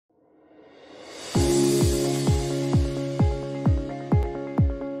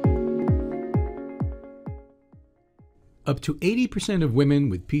Up to 80% of women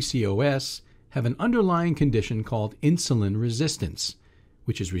with PCOS have an underlying condition called insulin resistance,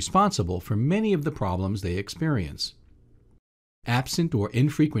 which is responsible for many of the problems they experience. Absent or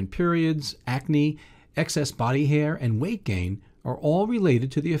infrequent periods, acne, excess body hair, and weight gain are all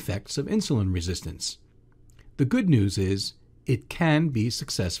related to the effects of insulin resistance. The good news is it can be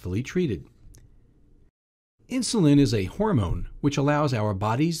successfully treated. Insulin is a hormone which allows our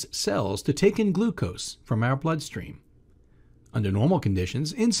body's cells to take in glucose from our bloodstream. Under normal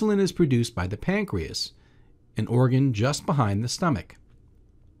conditions, insulin is produced by the pancreas, an organ just behind the stomach.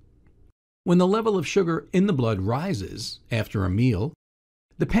 When the level of sugar in the blood rises after a meal,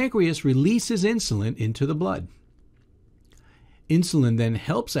 the pancreas releases insulin into the blood. Insulin then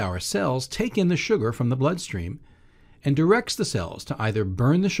helps our cells take in the sugar from the bloodstream and directs the cells to either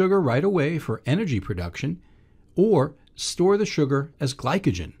burn the sugar right away for energy production or store the sugar as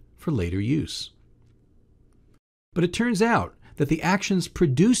glycogen for later use. But it turns out that the actions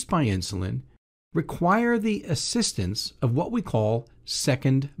produced by insulin require the assistance of what we call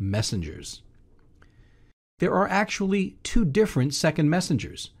second messengers. There are actually two different second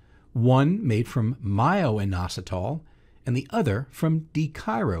messengers, one made from myo-inositol and the other from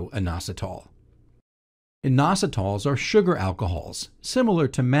d-chiro-inositol. Inositols are sugar alcohols, similar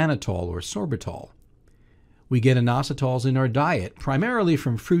to mannitol or sorbitol. We get inositols in our diet primarily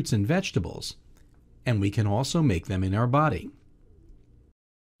from fruits and vegetables, and we can also make them in our body.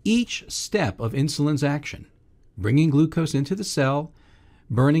 Each step of insulin's action, bringing glucose into the cell,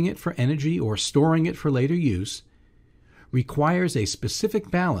 burning it for energy, or storing it for later use, requires a specific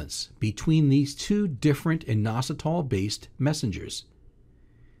balance between these two different inositol-based messengers.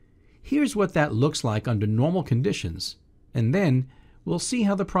 Here's what that looks like under normal conditions, and then we'll see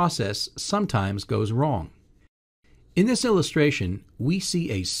how the process sometimes goes wrong. In this illustration, we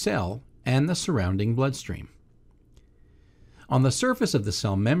see a cell and the surrounding bloodstream. On the surface of the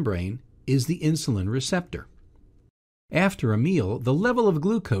cell membrane is the insulin receptor. After a meal, the level of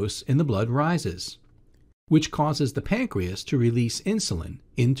glucose in the blood rises, which causes the pancreas to release insulin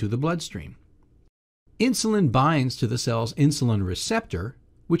into the bloodstream. Insulin binds to the cell's insulin receptor,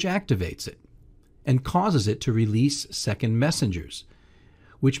 which activates it and causes it to release second messengers,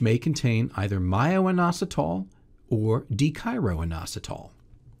 which may contain either myo-inositol or d-chiro-inositol.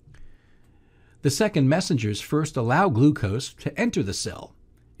 The second messengers first allow glucose to enter the cell,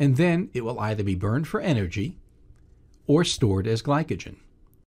 and then it will either be burned for energy or stored as glycogen.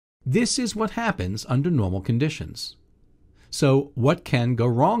 This is what happens under normal conditions. So what can go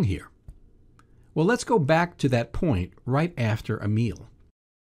wrong here? Well, let's go back to that point right after a meal.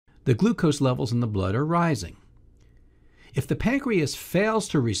 The glucose levels in the blood are rising. If the pancreas fails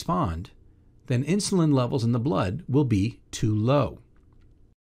to respond, then insulin levels in the blood will be too low.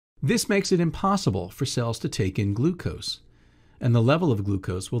 This makes it impossible for cells to take in glucose, and the level of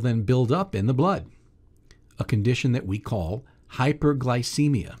glucose will then build up in the blood, a condition that we call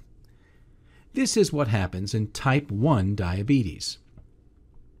hyperglycemia. This is what happens in type 1 diabetes.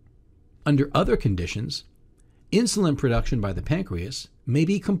 Under other conditions, insulin production by the pancreas may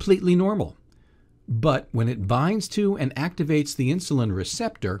be completely normal, but when it binds to and activates the insulin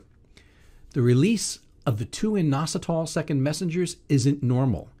receptor, the release of the two inositol second messengers isn't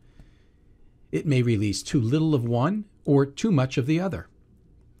normal. It may release too little of one or too much of the other.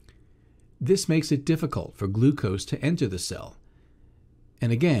 This makes it difficult for glucose to enter the cell,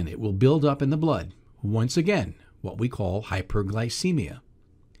 and again it will build up in the blood, once again what we call hyperglycemia.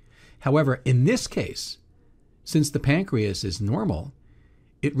 However, in this case, since the pancreas is normal,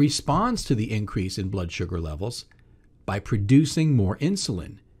 it responds to the increase in blood sugar levels by producing more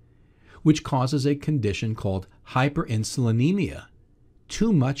insulin, which causes a condition called hyperinsulinemia,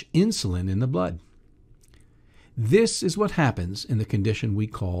 too much insulin in the blood. This is what happens in the condition we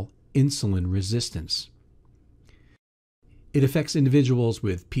call insulin resistance. It affects individuals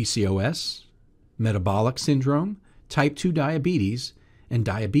with PCOS, metabolic syndrome, type 2 diabetes, and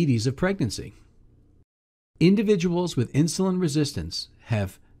diabetes of pregnancy. Individuals with insulin resistance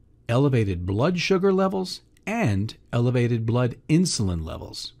have elevated blood sugar levels and elevated blood insulin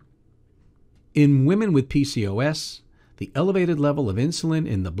levels. In women with PCOS, the elevated level of insulin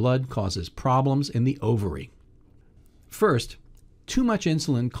in the blood causes problems in the ovary. First, too much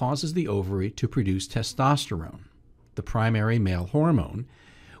insulin causes the ovary to produce testosterone, the primary male hormone,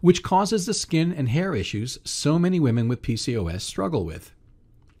 which causes the skin and hair issues so many women with PCOS struggle with.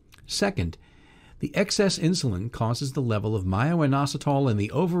 Second, the excess insulin causes the level of myo-inositol in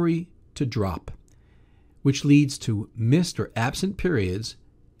the ovary to drop, which leads to missed or absent periods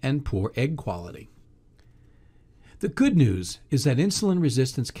and poor egg quality. The good news is that insulin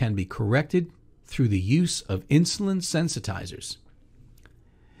resistance can be corrected through the use of insulin sensitizers.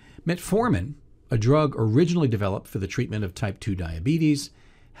 Metformin, a drug originally developed for the treatment of type 2 diabetes,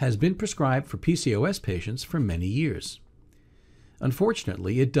 has been prescribed for PCOS patients for many years.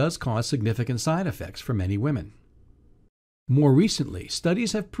 Unfortunately, it does cause significant side effects for many women. More recently,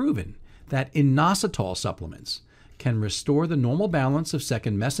 studies have proven that inositol supplements can restore the normal balance of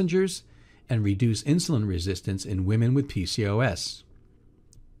second messengers and reduce insulin resistance in women with PCOS.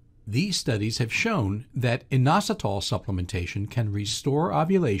 These studies have shown that inositol supplementation can restore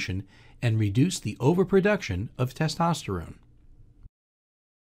ovulation and reduce the overproduction of testosterone.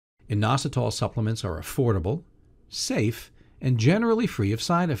 Inositol supplements are affordable, safe, and generally free of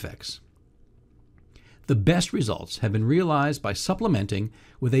side effects. The best results have been realized by supplementing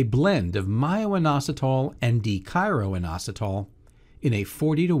with a blend of myo-inositol and d-chiro-inositol in a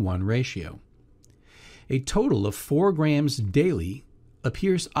 40-to-1 ratio. A total of 4 grams daily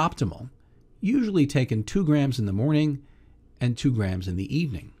appears optimal, usually taken 2 grams in the morning and 2 grams in the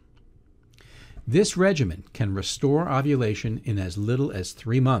evening. This regimen can restore ovulation in as little as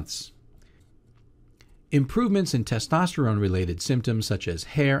 3 months. Improvements in testosterone-related symptoms such as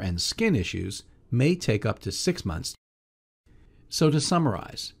hair and skin issues may take up to 6 months. So to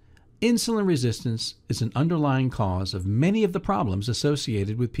summarize, insulin resistance is an underlying cause of many of the problems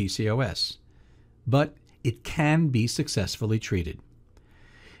associated with PCOS, but it can be successfully treated.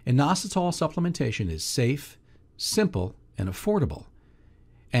 Inositol supplementation is safe, simple, and affordable,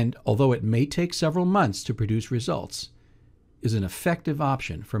 and although it may take several months to produce results, is an effective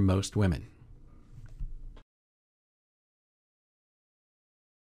option for most women.